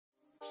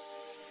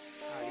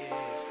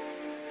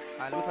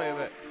Alright, let me play it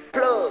back.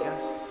 Plug.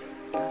 Yes.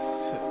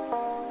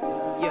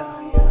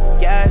 Yeah.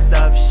 Gassed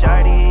up,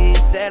 shorty.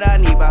 Said I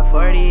need about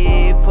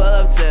 40. Pull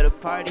up to the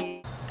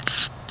party.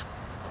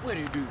 What do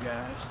you do,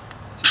 guys?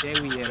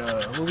 Today we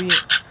at where we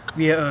at?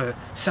 We at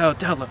South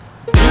Dollar.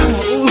 Don't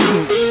do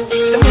it,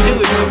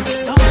 bro.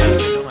 Don't do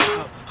it.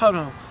 Like, hold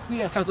on.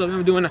 We at South Dollar.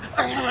 I'm doing a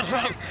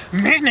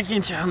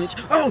mannequin challenge.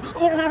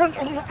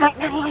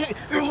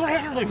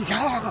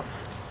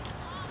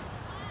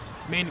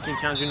 Mannequin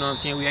challenge, you know what I'm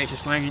saying?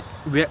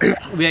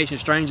 We asking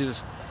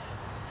strangers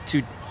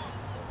to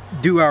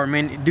do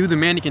the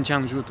mannequin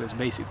challenge with us,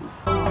 basically.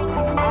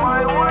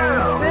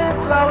 I sent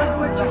flowers,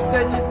 but you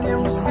said you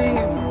didn't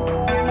receive.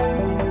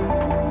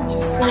 But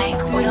you said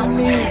you didn't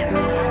need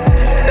them.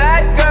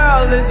 That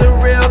girl is a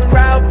real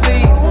crowd,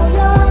 please.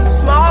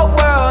 Small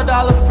world,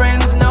 all her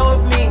friends know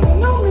of me.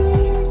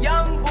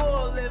 Young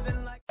bull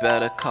living like.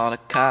 Better call the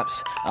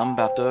cops, I'm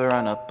about to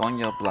run up on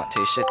your block.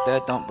 Take shit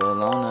that don't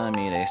belong to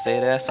me. They say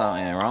there's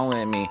something wrong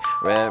with me.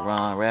 Red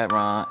run,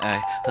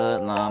 ayy.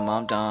 Hoodlum,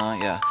 I'm done,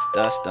 yeah.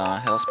 Dust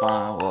done, hell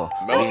spawn, whoa.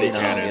 Mousy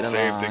Cannon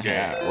saved the game.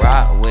 Yeah.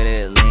 Rock with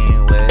it,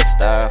 lean with it,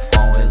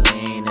 styrofoam with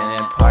lean. And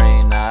then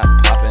party not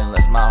popping,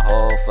 let's my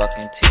whole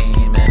fucking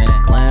team. And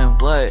then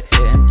Glenwood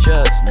hitting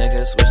just.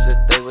 Niggas wish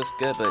that they was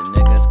good, but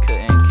niggas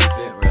couldn't keep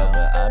it real.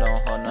 But I don't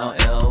hold no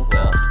ill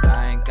will.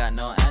 I ain't got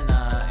no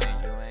Anna,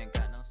 and you ain't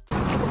got no.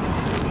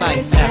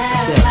 Nice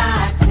after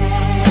that.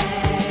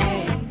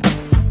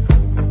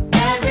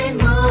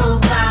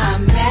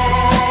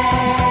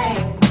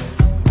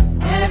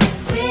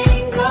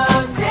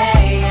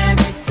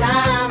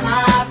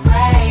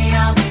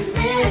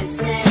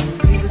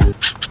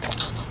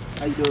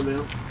 How you doing,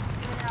 man?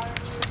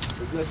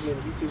 It's nice to be in a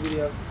YouTube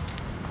video.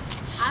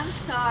 I'm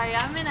sorry,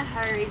 I'm in a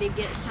hurry to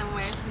get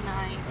somewhere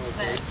tonight.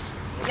 Okay.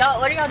 But y'all,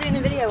 what are y'all doing a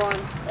video on?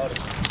 Oh,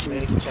 the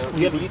mannequin challenge.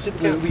 You have a YouTube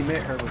account? We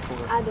met her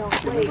before. I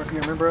don't. You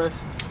remember us?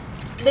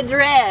 The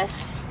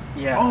dress.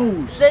 Yeah. Oh,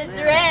 the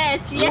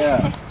dress.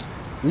 Yeah.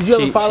 Did you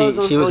ever follow us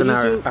on YouTube? She was in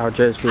our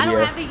dress video. I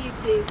don't have a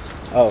YouTube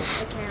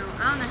account.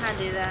 I don't know how to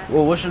do that.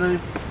 Well, what's your name?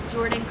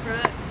 Jordan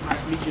Crook.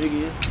 Nice to meet you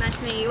again. Nice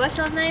to meet you. What's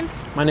y'all's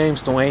names? My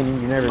name's Dwayne,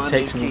 and you never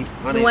text me.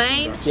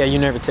 Dwayne? Yeah, you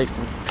never text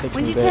me.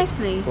 When'd you text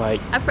me?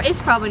 Like,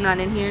 it's probably not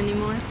in here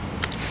anymore.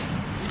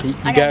 You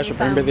guys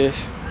remember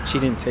this? She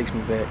didn't text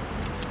me back.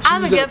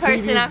 I'm a good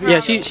person. Yeah,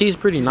 she's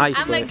pretty nice.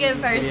 I'm a good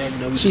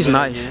person. She's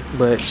nice,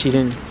 but she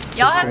didn't.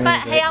 Y'all have fun.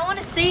 Hey, I want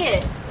to see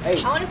it. Hey,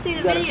 I want to see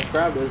the video.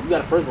 You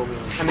got a first one.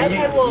 I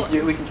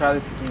mean, we can try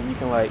this again. You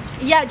can like.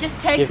 Yeah,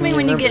 just text me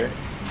when you get.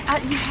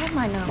 You have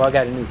my number. Well, I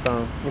got a new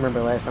phone. You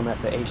remember last time at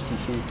the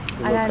HTC?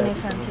 I got a new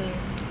phone too.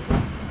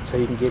 So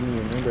you can give me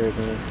your number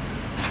again.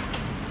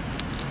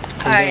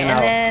 Alright, and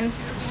then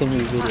send you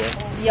a video.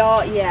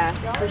 Y'all, yeah,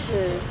 for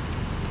sure.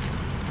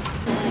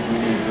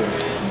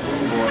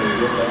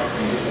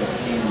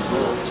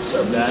 What's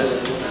up, guys?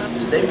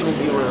 Today we're gonna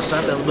be around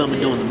South Alabama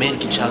doing the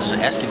mannequin challenge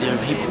and asking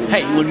different people,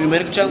 hey, you wanna do the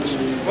mannequin challenge? You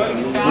wanna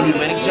do the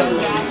mannequin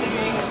challenge?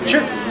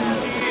 Sure.